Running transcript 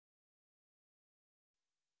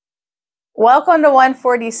Welcome to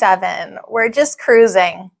 147. We're just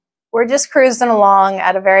cruising. We're just cruising along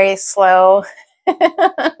at a very slow,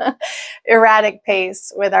 erratic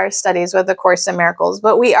pace with our studies with the Course in Miracles.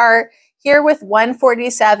 But we are here with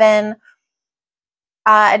 147.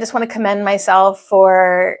 I just want to commend myself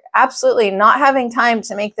for absolutely not having time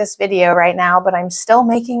to make this video right now, but I'm still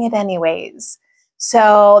making it anyways.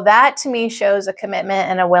 So that to me shows a commitment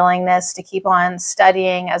and a willingness to keep on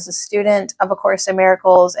studying as a student of A Course in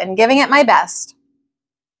Miracles and giving it my best.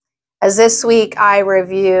 As this week I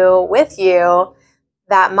review with you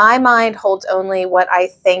that my mind holds only what I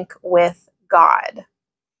think with God.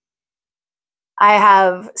 I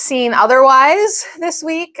have seen otherwise this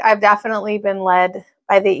week. I've definitely been led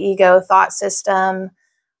by the ego thought system.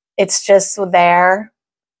 It's just there.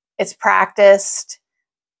 It's practiced.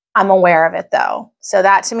 I'm aware of it though. So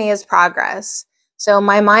that to me is progress. So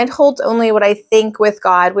my mind holds only what I think with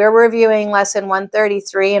God. We're reviewing lesson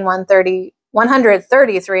 133 and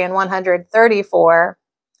 133 and 134.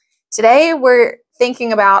 Today we're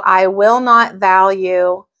thinking about I will not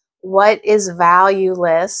value what is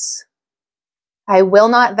valueless. I will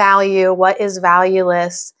not value what is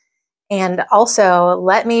valueless. And also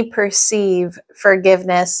let me perceive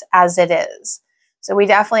forgiveness as it is. So we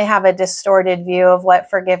definitely have a distorted view of what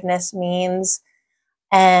forgiveness means.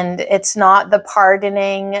 And it's not the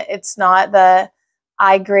pardoning. It's not the,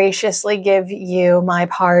 I graciously give you my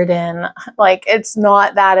pardon. Like, it's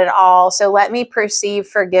not that at all. So let me perceive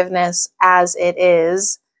forgiveness as it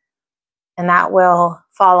is. And that will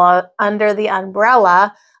fall under the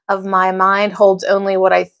umbrella of my mind holds only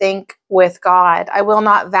what I think with God. I will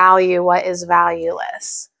not value what is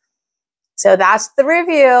valueless. So that's the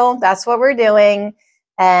review. That's what we're doing.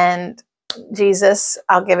 And Jesus,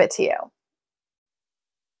 I'll give it to you.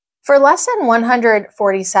 For lesson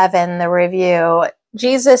 147, the review,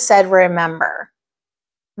 Jesus said, remember,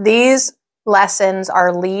 these lessons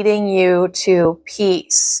are leading you to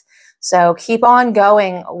peace. So keep on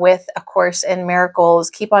going with A Course in Miracles.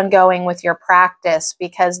 Keep on going with your practice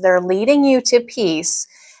because they're leading you to peace.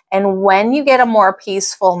 And when you get a more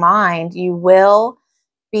peaceful mind, you will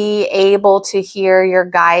be able to hear your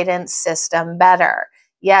guidance system better.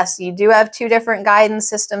 Yes, you do have two different guidance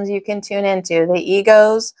systems you can tune into, the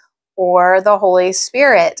egos or the Holy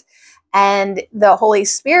Spirit. And the Holy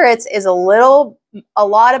Spirit's is a lot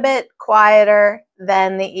a bit quieter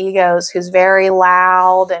than the egos, who's very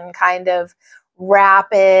loud and kind of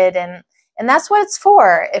rapid. And that's what it's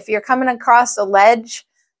for. If you're coming across a ledge,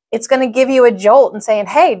 it's going to give you a jolt and saying,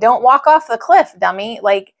 hey, don't walk off the cliff, dummy.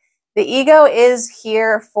 Like, the ego is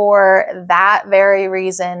here for that very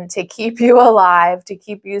reason, to keep you alive, to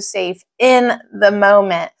keep you safe in the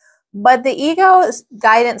moment. But the ego's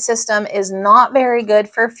guidance system is not very good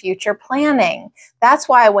for future planning. That's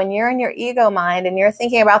why when you're in your ego mind and you're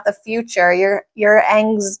thinking about the future, you're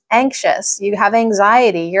anxious, you have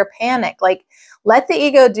anxiety, you're panicked. Like, let the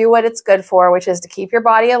ego do what it's good for, which is to keep your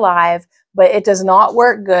body alive, but it does not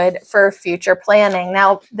work good for future planning.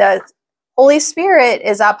 Now, the Holy Spirit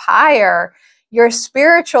is up higher. Your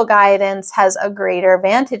spiritual guidance has a greater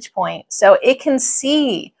vantage point, so it can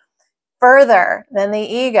see further than the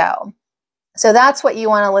ego. So that's what you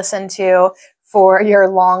want to listen to for your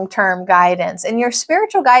long-term guidance. And your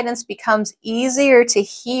spiritual guidance becomes easier to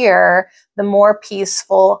hear the more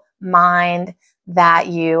peaceful mind that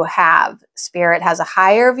you have. Spirit has a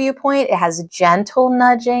higher viewpoint. It has gentle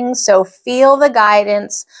nudging. So feel the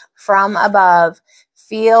guidance from above.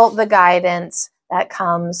 Feel the guidance that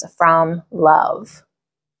comes from love.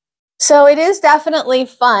 So it is definitely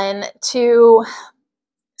fun to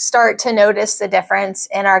start to notice the difference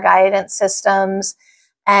in our guidance systems.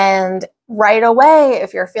 And right away,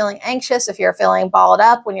 if you're feeling anxious, if you're feeling balled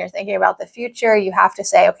up when you're thinking about the future, you have to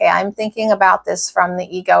say, okay, I'm thinking about this from the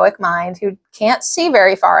egoic mind, who can't see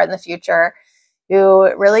very far in the future,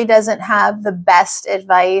 who really doesn't have the best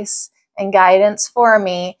advice and guidance for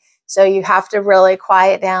me. So you have to really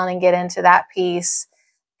quiet down and get into that peace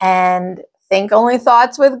and think only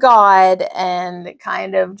thoughts with God and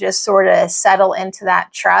kind of just sort of settle into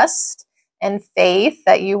that trust and faith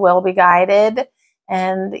that you will be guided.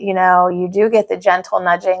 And, you know, you do get the gentle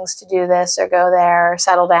nudgings to do this or go there or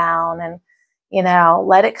settle down and, you know,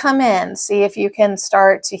 let it come in. See if you can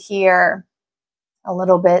start to hear a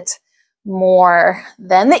little bit more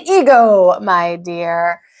than the ego, my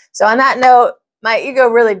dear. So on that note, my ego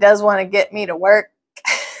really does want to get me to work.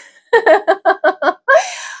 I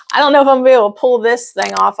don't know if I'm going to be able to pull this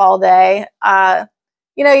thing off all day.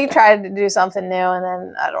 You know, you try to do something new and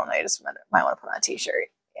then, I don't know, you just might want to put on a t-shirt.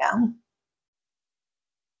 Yeah.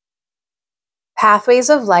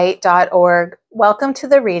 pathwaysoflight.org. Welcome to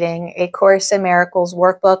the reading, A Course in Miracles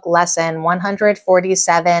Workbook Lesson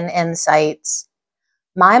 147, Insights.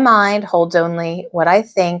 My mind holds only what I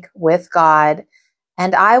think with God,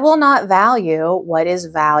 and I will not value what is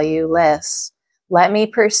valueless. Let me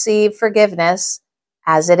perceive forgiveness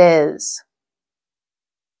as it is.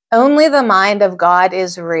 Only the mind of God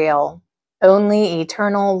is real. Only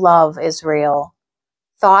eternal love is real.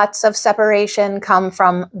 Thoughts of separation come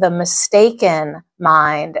from the mistaken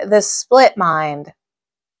mind, the split mind.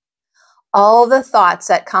 All the thoughts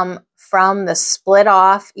that come from the split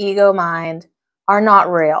off ego mind are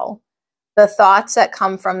not real. The thoughts that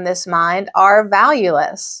come from this mind are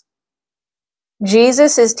valueless.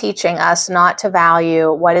 Jesus is teaching us not to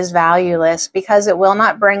value what is valueless because it will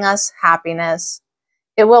not bring us happiness.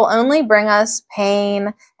 It will only bring us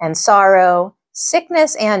pain and sorrow,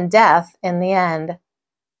 sickness and death in the end.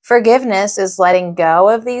 Forgiveness is letting go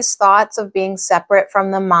of these thoughts of being separate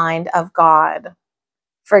from the mind of God.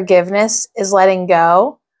 Forgiveness is letting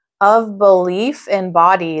go of belief in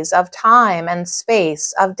bodies, of time and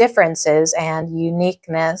space, of differences and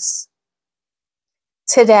uniqueness.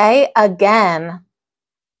 Today, again,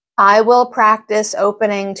 I will practice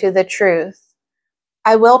opening to the truth.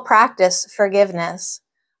 I will practice forgiveness.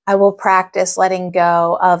 I will practice letting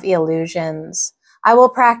go of illusions. I will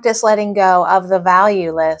practice letting go of the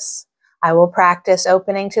valueless. I will practice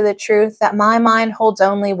opening to the truth that my mind holds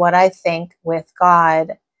only what I think with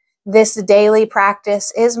God. This daily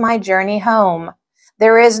practice is my journey home.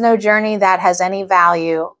 There is no journey that has any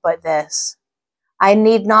value but this. I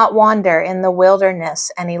need not wander in the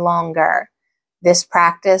wilderness any longer. This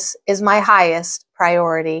practice is my highest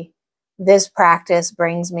priority. This practice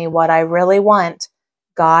brings me what I really want,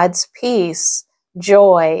 God's peace,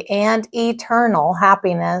 joy, and eternal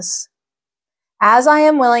happiness. As I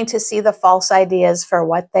am willing to see the false ideas for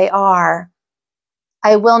what they are,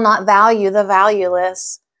 I will not value the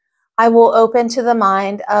valueless. I will open to the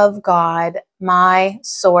mind of God, my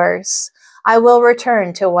source. I will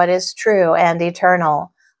return to what is true and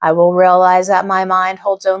eternal. I will realize that my mind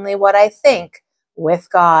holds only what I think with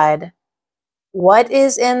God. What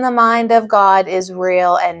is in the mind of God is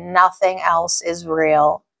real and nothing else is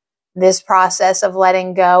real. This process of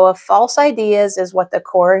letting go of false ideas is what the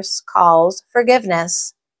Course calls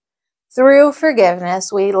forgiveness. Through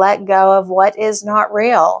forgiveness, we let go of what is not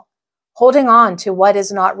real. Holding on to what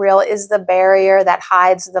is not real is the barrier that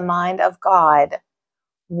hides the mind of God,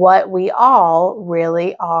 what we all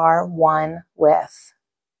really are one with.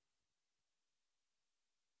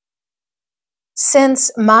 Since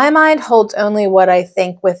my mind holds only what I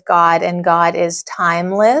think with God and God is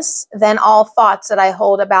timeless, then all thoughts that I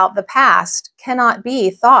hold about the past cannot be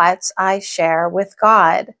thoughts I share with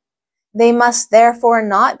God. They must therefore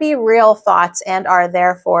not be real thoughts and are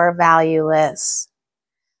therefore valueless.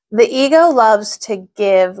 The ego loves to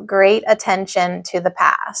give great attention to the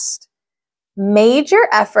past. Major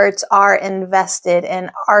efforts are invested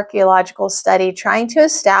in archaeological study trying to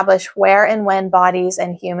establish where and when bodies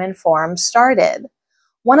and human forms started.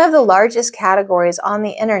 One of the largest categories on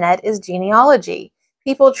the internet is genealogy,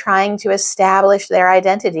 people trying to establish their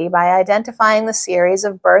identity by identifying the series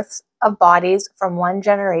of births of bodies from one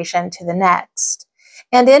generation to the next.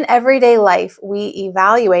 And in everyday life, we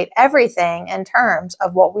evaluate everything in terms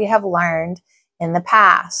of what we have learned in the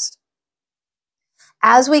past.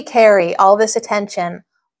 As we carry all this attention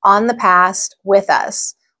on the past with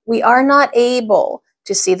us, we are not able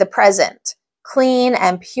to see the present, clean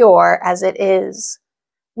and pure as it is.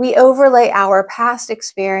 We overlay our past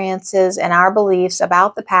experiences and our beliefs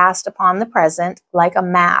about the past upon the present like a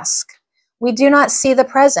mask. We do not see the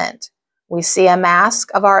present. We see a mask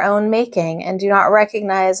of our own making and do not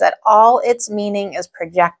recognize that all its meaning is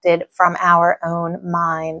projected from our own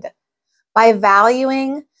mind. By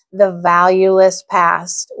valuing the valueless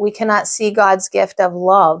past, we cannot see God's gift of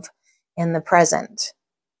love in the present.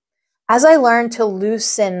 As I learn to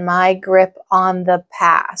loosen my grip on the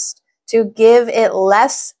past, to give it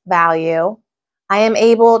less value, I am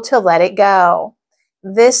able to let it go.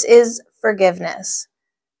 This is forgiveness.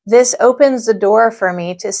 This opens the door for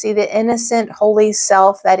me to see the innocent, holy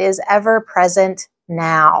self that is ever present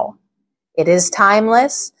now. It is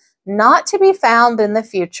timeless, not to be found in the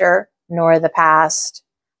future nor the past.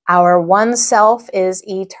 Our one self is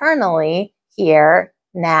eternally here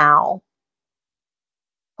now.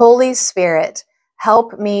 Holy Spirit,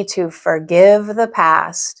 help me to forgive the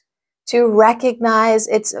past, to recognize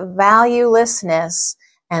its valuelessness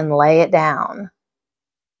and lay it down.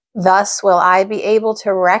 Thus will I be able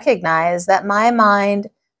to recognize that my mind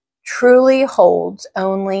truly holds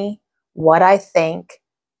only what I think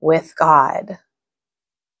with God.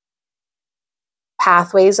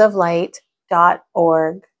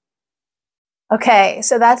 pathwaysoflight.org. Okay,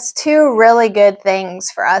 so that's 2 really good things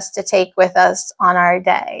for us to take with us on our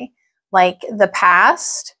day. Like, the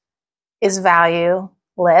past is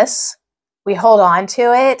valueless. We hold on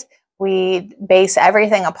to it. We base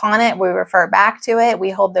everything upon it. We refer back to it. We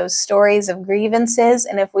hold those stories of grievances.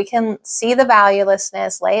 And if we can see the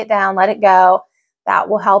valuelessness, lay it down, let it go, that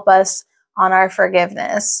will help us on our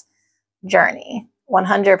forgiveness journey,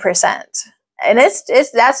 100%. And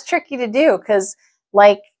that's tricky to do because,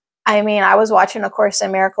 like, I mean, I was watching a Course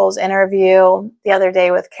in Miracles interview the other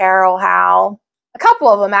day with Carol Howe, a couple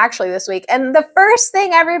of them actually this week. And the first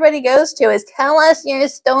thing everybody goes to is, tell us your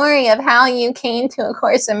story of how you came to A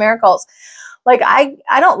Course in Miracles. Like, I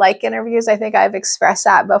don't like interviews. I think I've expressed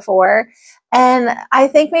that before. And I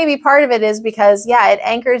think maybe part of it is because, yeah, it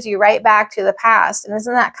anchors you right back to the past. And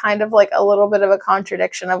isn't that kind of like a little bit of a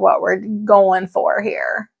contradiction of what we're going for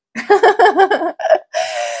here?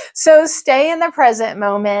 So stay in the present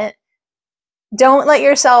moment. Don't let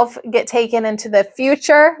yourself get taken into the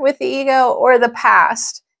future with the ego or the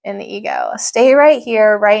past in the ego. Stay right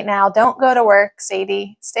here, right now. Don't go to work,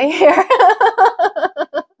 Sadie. Stay here.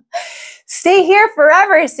 Stay here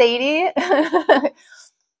forever, Sadie.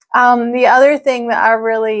 The other thing that I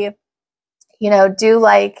really, do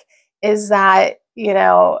like is that,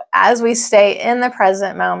 as we stay in the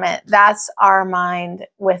present moment, that's our mind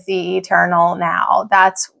with the eternal now.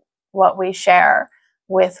 That's what we share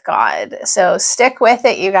with God. So stick with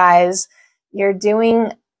it, you guys. You're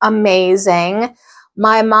doing amazing.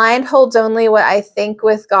 My mind holds only what I think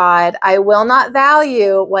with God. I will not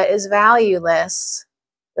value what is valueless.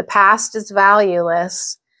 The past is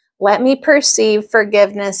valueless. Let me perceive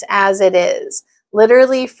forgiveness as it is.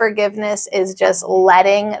 Literally, forgiveness is just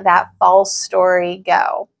letting that false story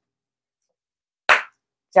go.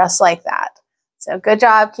 Just like that. So good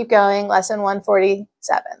job. Keep going. Lesson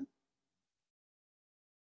 147.